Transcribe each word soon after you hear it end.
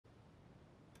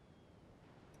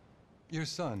Your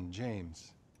son,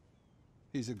 James.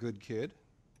 He's a good kid.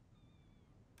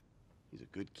 He's a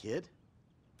good kid?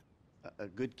 A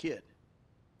good kid?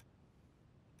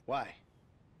 Why?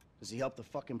 Does he help the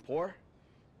fucking poor?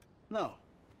 No.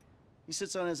 He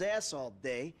sits on his ass all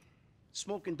day,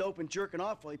 smoking dope and jerking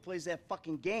off while he plays that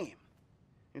fucking game.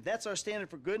 If that's our standard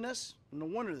for goodness, no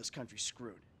wonder this country's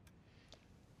screwed.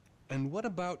 And what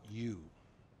about you?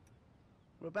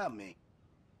 What about me?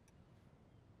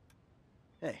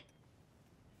 Hey.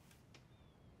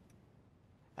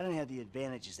 I don't have the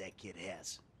advantages that kid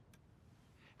has.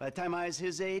 By the time I was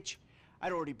his age,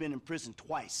 I'd already been in prison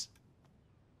twice.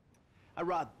 I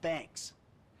robbed banks.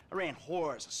 I ran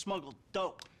whores. I smuggled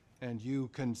dope. And you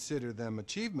consider them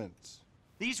achievements?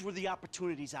 These were the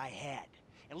opportunities I had.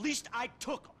 At least I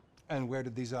took them. And where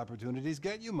did these opportunities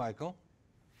get you, Michael?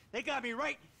 They got me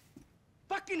right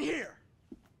fucking here.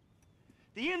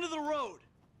 The end of the road.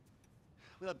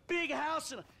 With a big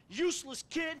house and a useless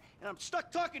kid, and I'm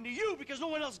stuck talking to you because no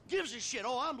one else gives a shit.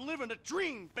 Oh, I'm living a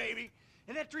dream, baby.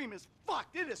 And that dream is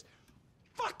fucked. It is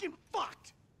fucking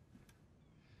fucked.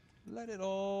 Let it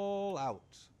all out.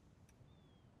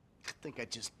 I think I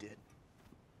just did.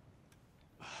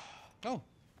 Oh,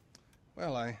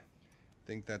 well, I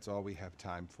think that's all we have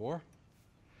time for.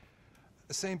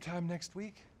 The same time next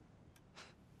week?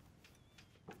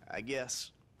 I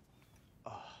guess.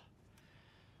 Oh.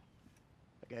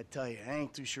 I gotta tell you, I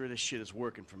ain't too sure this shit is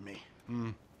working for me.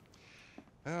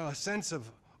 Well, a sense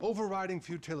of overriding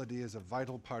futility is a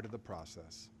vital part of the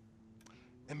process.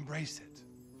 Embrace it.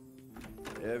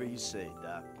 Whatever you say,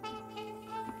 Doc.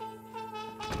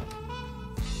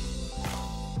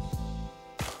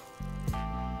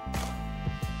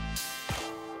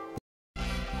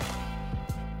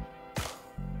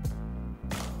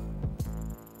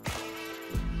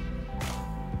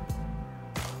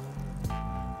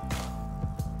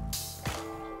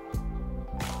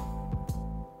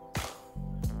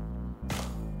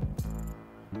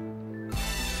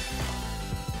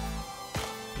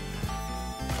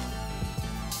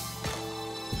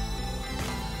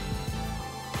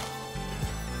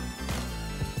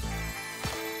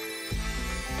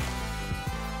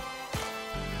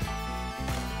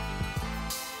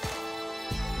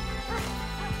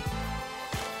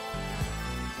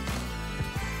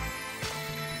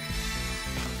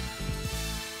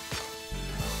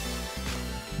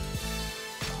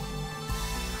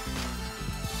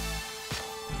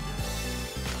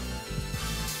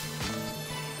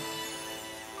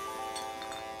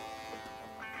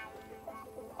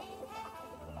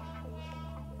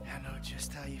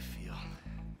 Just how you feel.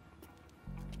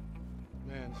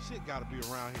 Man, shit gotta be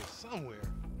around here somewhere.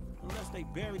 Unless they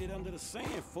buried it under the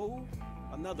sand, fool.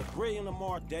 Another brilliant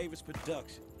Lamar Davis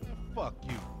production. Man, fuck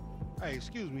you. Hey,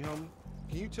 excuse me, homie.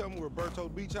 Can you tell me where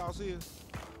Berto Beach House is?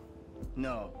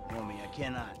 No, homie, I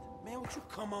cannot. Man, would you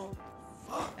come on?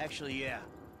 Fuck. Actually, yeah.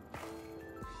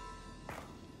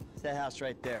 It's that house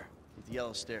right there, with the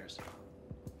yellow stairs.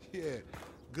 Yeah,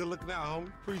 good looking out,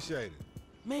 homie. Appreciate it.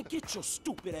 Man, get your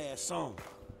stupid ass on.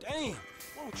 Damn,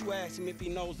 why don't you ask him if he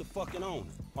knows the fucking owner?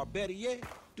 Or better yet,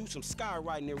 do some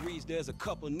skywriting that reads there's a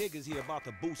couple niggas here about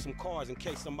to boost some cars in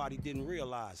case somebody didn't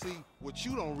realize. See, what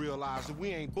you don't realize is we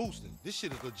ain't boosting. This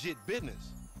shit is legit business.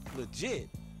 Legit?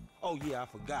 Oh yeah, I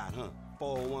forgot, huh?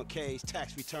 401ks,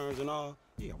 tax returns and all?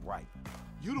 Yeah, right.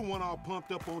 You the one all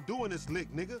pumped up on doing this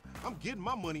lick, nigga. I'm getting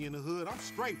my money in the hood. I'm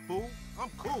straight, fool. I'm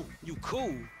cool. You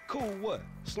cool? Cool what?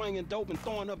 Slinging dope and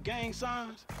throwing up gang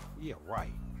signs? Yeah,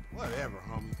 right. Whatever,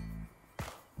 homie.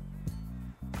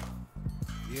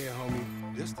 Yeah,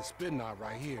 homie. This the spin knot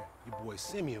right here. Your boy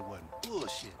Simeon wasn't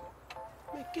bullshitting.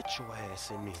 Man, get your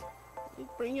ass in there. Hey,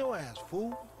 bring your ass,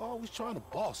 fool. Always trying to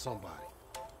boss somebody.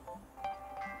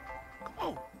 Come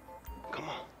on. Come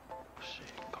on.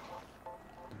 Shit, come on.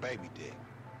 The baby dick.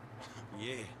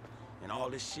 Yeah, and all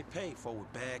this shit paid for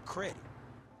with bad credit.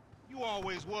 You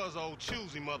always was old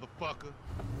choosy, motherfucker.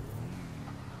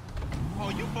 Oh,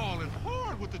 you balling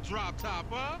hard with the drop top,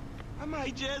 huh? I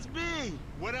might just be.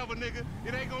 Whatever, nigga.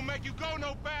 It ain't gonna make you go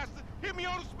no faster. Hit me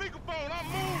on the speakerphone. I'm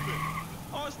moving.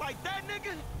 Oh, it's like that,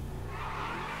 nigga?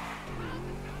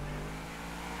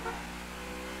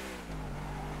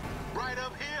 Right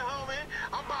up here, homie.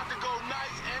 I'm about to go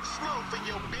nice and slow for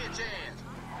your bitch ass.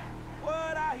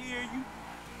 What? I hear you.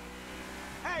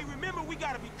 Hey, remember we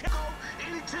gotta be careful.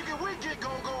 Any ticket we get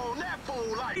gon' go on that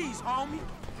fool like. Peace, homie.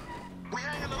 We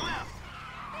hang in the left.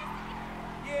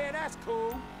 Yeah, that's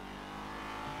cool.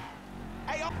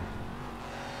 Hey,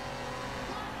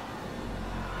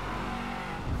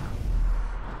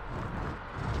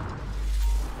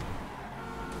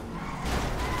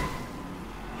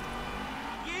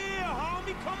 Yeah, homie.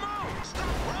 homie, come on! Stop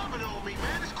rubbing on me,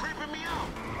 man. It's creeping me out.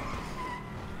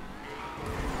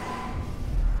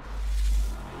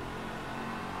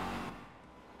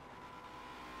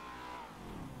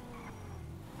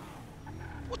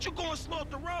 What you going slow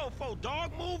up the road for,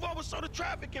 dog? Move over so the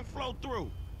traffic can flow through.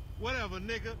 Whatever,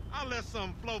 nigga. I'll let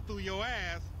something flow through your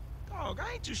ass. Dog,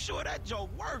 I ain't too sure that joke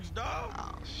works, dog.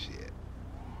 Oh, shit.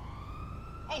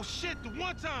 Oh, shit, the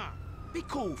one time. Be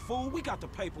cool, fool. We got the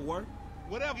paperwork.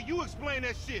 Whatever, you explain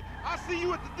that shit. I'll see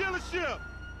you at the dealership.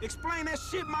 Explain that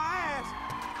shit my ass.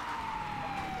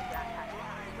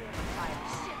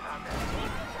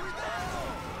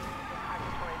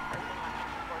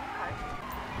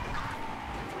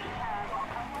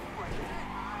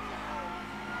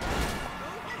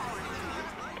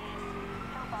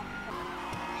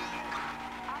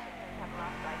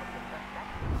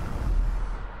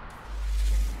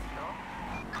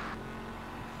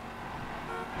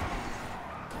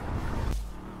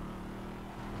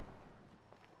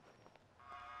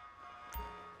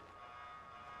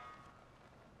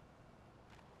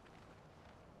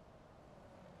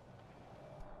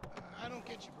 I don't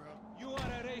get you, bro. You are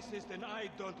a racist and I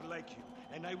don't like you.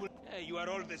 And I will... Hey, you are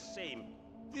all the same.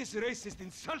 This racist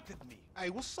insulted me. Hey,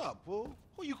 what's up, fool?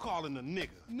 Who you calling a nigga?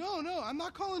 No, I'm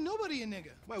not calling nobody a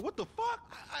nigga. Wait, what the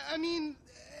fuck? I mean,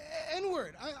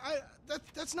 N-word.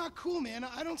 That's not cool, man.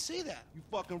 I don't say that. You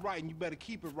fucking right, and you better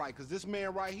keep it right, because this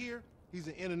man right here, he's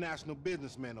an international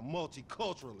businessman, a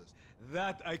multiculturalist.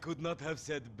 That I could not have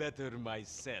said better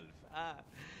myself.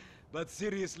 But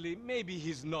seriously, maybe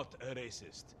he's not a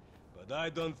racist. But I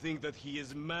don't think that he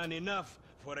is man enough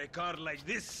for a car like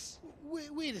this.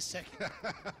 Wait a second.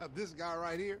 This guy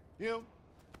right here, him,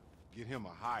 get him a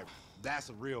hybrid. That's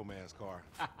a real man's car.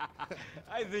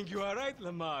 I think you are right,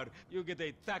 Lamar. You get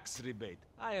a tax rebate.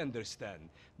 I understand.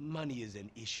 Money is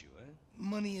an issue, eh?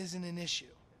 Money isn't an issue.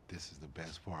 This is the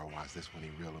best part. Watch this when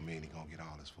he reel him in. He gonna get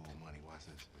all his full money. Watch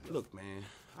this. Look, man,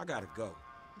 I gotta go.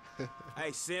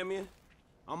 Hey, Simeon,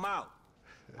 I'm out.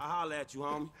 I'll holler at you,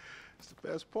 homie. It's the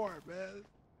best part, man.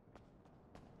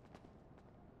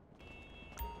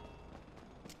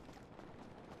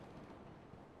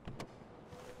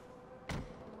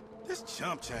 This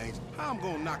chump change. How I'm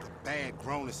gonna knock a bad,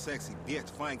 grown and sexy bitch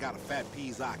if I ain't got a fat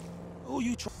peasocky? Who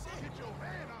you trying? Get your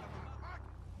hand out of my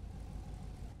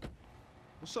pocket.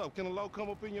 What's up? Can a low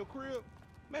come up in your crib?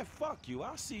 Man, fuck you.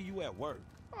 I'll see you at work.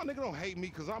 Oh, nigga, don't hate me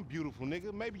because I'm beautiful,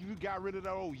 nigga. Maybe if you got rid of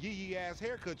that old yee-yee-ass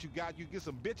haircut you got, you get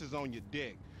some bitches on your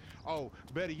dick. Oh,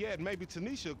 better yet, maybe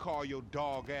Tanisha will call your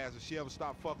dog ass if she ever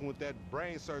stop fucking with that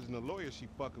brain surgeon, the lawyer she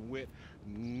fucking with.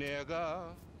 Nigga.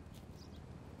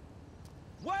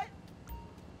 What?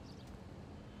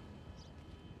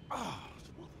 Oh,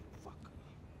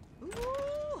 motherfucker.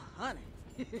 Ooh, honey.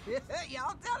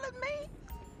 Y'all telling me?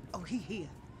 Oh, he here.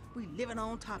 We living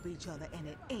on top of each other, and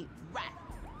it ain't right.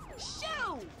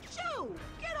 Shoo! Shoo!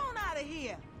 Get on out of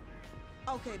here.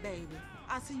 Okay, baby.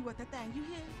 I'll see you at the thing. You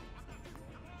hear?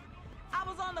 I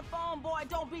was on the phone, boy.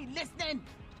 Don't be listening.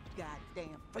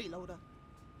 Goddamn freeloader.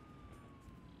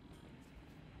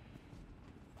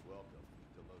 Welcome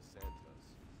to Los Santos,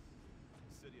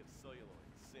 city of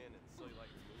celluloid, sin, and cellulite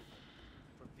removal.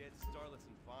 From dead starlets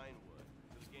in Vinewood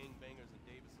to the gangbangers in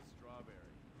Davis and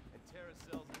Strawberry, and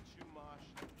terracels in Chumash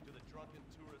to the drunken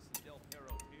tourists in Del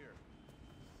Perro Pier.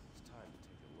 It's time to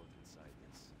take a look inside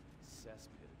this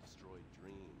cesspit of destroyed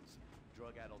dreams,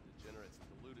 drug-addled degenerates, and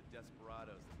deluded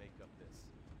desperados that make